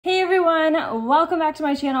everyone, welcome back to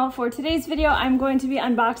my channel. For today's video, I'm going to be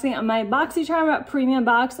unboxing my BoxyCharm premium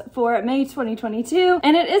box for May 2022.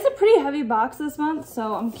 And it is a pretty heavy box this month,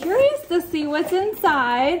 so I'm curious to see what's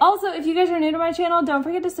inside. Also, if you guys are new to my channel, don't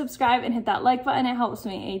forget to subscribe and hit that like button. It helps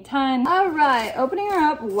me a ton. All right, opening her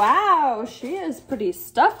up. Wow, she is pretty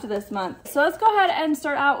stuffed this month. So let's go ahead and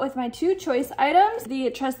start out with my two choice items.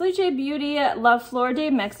 The Tresly J Beauty La Flor de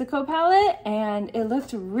Mexico palette, and it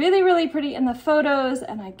looked really pretty in the photos,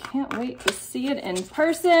 and I can't wait to see it in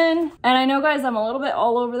person. And I know, guys, I'm a little bit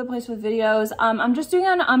all over the place with videos. I'm just doing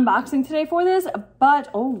an unboxing today for this, but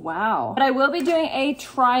oh wow. But I will be doing a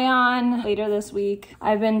try on later this week.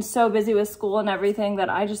 I've been so busy with school and everything that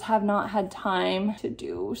I just have not had time to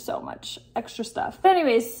do so much extra stuff. But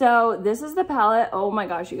anyways, so this is the palette. Oh my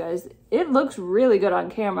gosh, you guys, it looks really good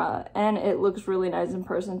on camera and it looks really nice in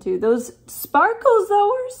person too. Those sparkles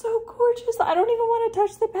though are so gorgeous. I don't even want to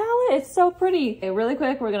touch the palette. It's so pretty. Okay, really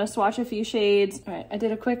quick, we're gonna swatch a few shades. All right, I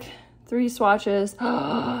did a quick 3 swatches.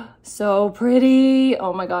 So pretty.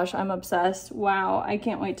 Oh my gosh, I'm obsessed. Wow, I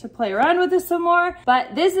can't wait to play around with this some more.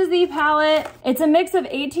 But this is the palette. It's a mix of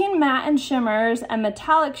 18 matte and shimmers and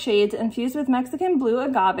metallic shades infused with Mexican blue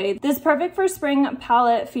agave. This perfect for spring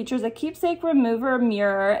palette features a keepsake remover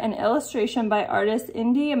mirror and illustration by artist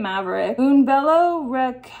indie maverick Unbello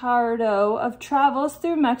Ricardo of travels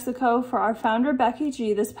through Mexico for our founder Becky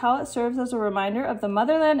G. This palette serves as a reminder of the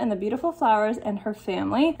motherland and the beautiful flowers and her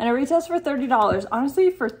family, and it retails for $30. Honestly,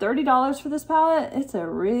 for $30 for this palette, it's a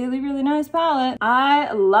really nice palette.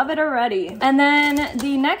 I love it already. And then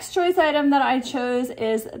the next choice item that I chose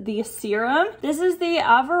is the serum. This is the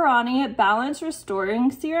Averani Balance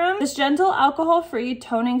Restoring Serum. This gentle alcohol-free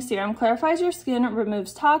toning serum clarifies your skin,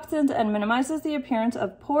 removes toxins, and minimizes the appearance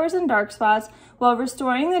of pores and dark spots while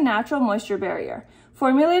restoring the natural moisture barrier.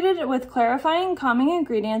 Formulated with clarifying, calming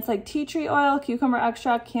ingredients like tea tree oil, cucumber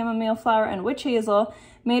extract, chamomile flower, and witch hazel,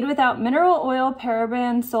 made without mineral oil,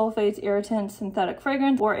 parabens, sulfates, irritants, synthetic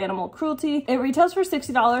fragrance, or animal cruelty. It retails for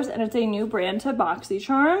 $60 and it's a new brand to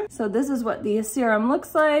BoxyCharm. So this is what the serum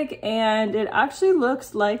looks like, and it actually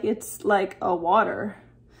looks like it's like a water.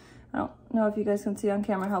 I don't know if you guys can see on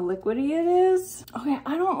camera how liquidy it is. Okay,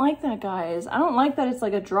 I don't like that, guys. I don't like that it's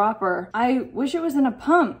like a dropper. I wish it was in a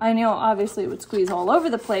pump. I know obviously it would squeeze all over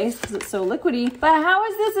the place because it's so liquidy, but how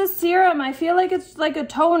is this a serum? I feel like it's like a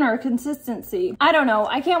toner consistency. I don't know.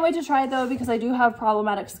 I can't wait to try it though because I do have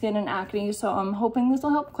problematic skin and acne, so I'm hoping this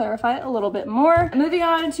will help clarify it a little bit more. Moving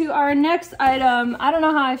on to our next item. I don't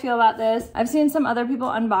know how I feel about this. I've seen some other people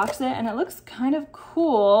unbox it and it looks kind of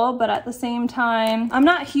cool, but at the same time, I'm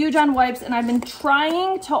not huge on wipes, and I've been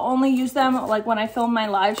trying to only use them like when I film my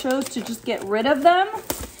live shows to just get rid of them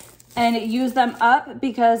and use them up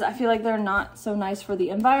because I feel like they're not so nice for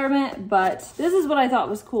the environment. But this is what I thought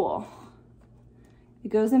was cool. It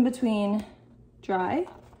goes in between dry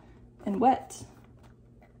and wet.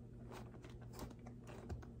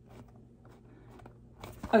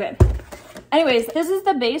 Okay. Anyways, this is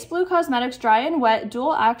the Base Blue Cosmetics Dry and Wet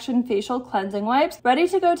Dual Action Facial Cleansing Wipes. Ready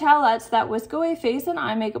to go towelettes that whisk away face and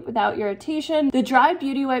eye makeup without irritation. The dry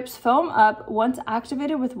beauty wipes foam up once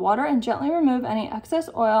activated with water and gently remove any excess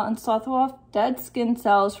oil and slough off dead skin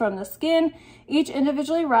cells from the skin. Each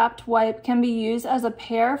individually wrapped wipe can be used as a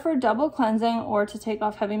pair for double cleansing or to take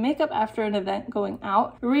off heavy makeup after an event going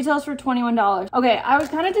out. It retails for $21. Okay, I was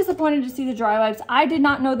kind of disappointed to see the dry wipes. I did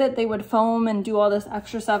not know that they would foam and do all this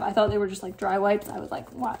extra stuff. I thought they were just like dry wipes. I was like,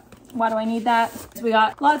 what? Why do I need that? So we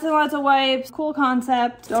got lots and lots of wipes. Cool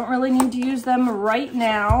concept. Don't really need to use them right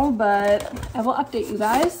now, but I will update you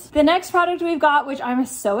guys. The next product we've got, which I'm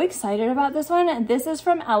so excited about this one, this is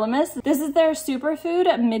from Elemis. This is their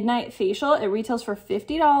Superfood Midnight Facial. It retails for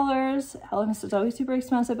 $50. Elemis is always super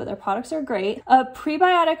expensive, but their products are great. A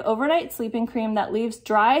prebiotic overnight sleeping cream that leaves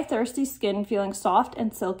dry, thirsty skin feeling soft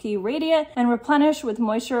and silky, radiant, and replenished with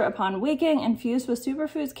moisture upon waking. Infused with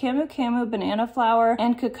Superfood's Camu Camu banana flower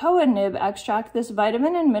and cocoa nib extract, this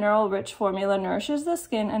vitamin and mineral rich formula nourishes the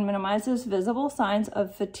skin and minimizes visible signs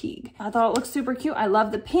of fatigue. I thought it looked super cute. I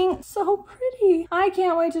love the pink. So pretty. I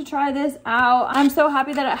can't wait to try this out. I'm so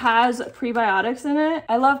happy that it has prebiotics in it.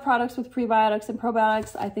 I love products with prebiotics and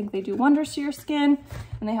probiotics. I think they do wonders to your skin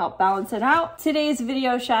and they help balance it out. Today's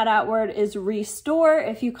video shout out word is restore.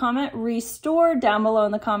 If you comment restore down below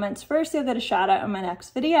in the comments first, you'll get a shout out in my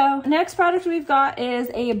next video. Next product we've got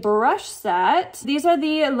is a brush set. These are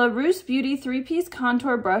the LaRousse Beauty 3-piece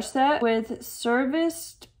contour brush set with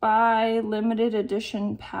serviced by limited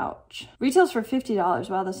edition pouch. Retails for $50.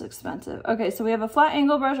 Wow, this is expensive. Okay, so we have a flat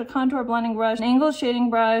angle brush, a contour blending brush, an angled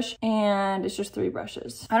shading brush, and it's just 3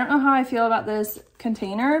 brushes. I don't know how I feel about this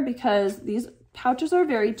container because these pouches are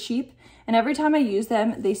very cheap and every time I use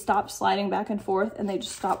them, they stop sliding back and forth and they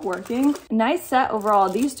just stop working. Nice set overall.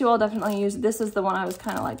 These two I'll definitely use. This is the one I was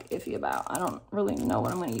kind of like iffy about. I don't really know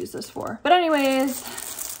what I'm going to use this for. But anyways,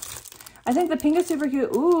 I think the pink is super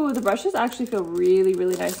cute. Ooh, the brushes actually feel really,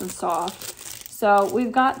 really nice and soft. So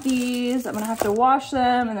we've got these, I'm gonna have to wash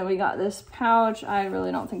them, and then we got this pouch. I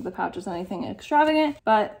really don't think the pouch is anything extravagant,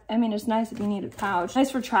 but I mean, it's nice if you need a pouch. Nice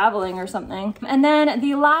for traveling or something. And then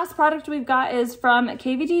the last product we've got is from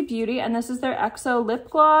KVD Beauty, and this is their EXO lip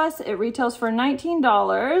gloss. It retails for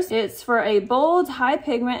 $19. It's for a bold, high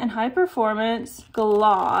pigment and high performance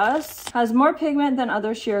gloss. Has more pigment than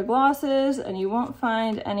other sheer glosses, and you won't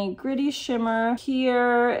find any gritty shimmer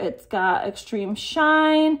here. It's got extreme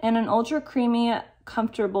shine and an ultra creamy,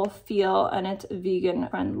 comfortable feel, and it's vegan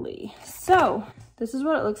friendly. So this is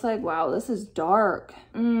what it looks like. Wow, this is dark.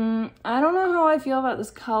 I don't know how I feel about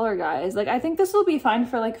this color, guys. Like, I think this will be fine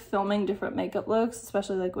for like filming different makeup looks,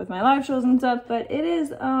 especially like with my live shows and stuff, but it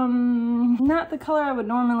is not the color I would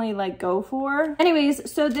normally like go for.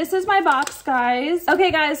 Anyways, so this is my box, guys.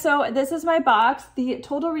 Okay, guys, so this is my box. The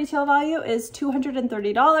total retail value is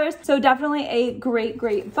 $230. So definitely a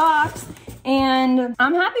great box, and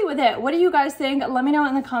I'm happy with it. What do you guys think? Let me know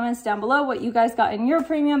in the comments down below what you guys got in your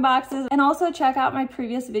premium boxes, and also check out my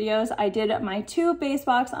previous videos. I did my 2 base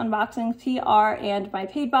box unboxing PR and my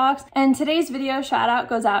paid box, and today's video shout out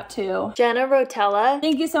goes out to Jenna Rotella.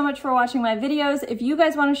 Thank you so much for watching my videos. If you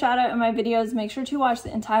guys want a shout out in my videos, make sure to watch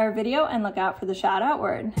the entire video and look out for the shout out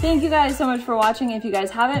word. Thank you guys so much for watching. If you guys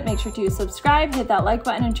haven't, make sure to subscribe, hit that like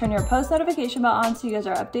button, and turn your post notification bell on so you guys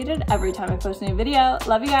are updated every time I post a new video.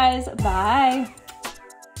 Love you guys. Bye.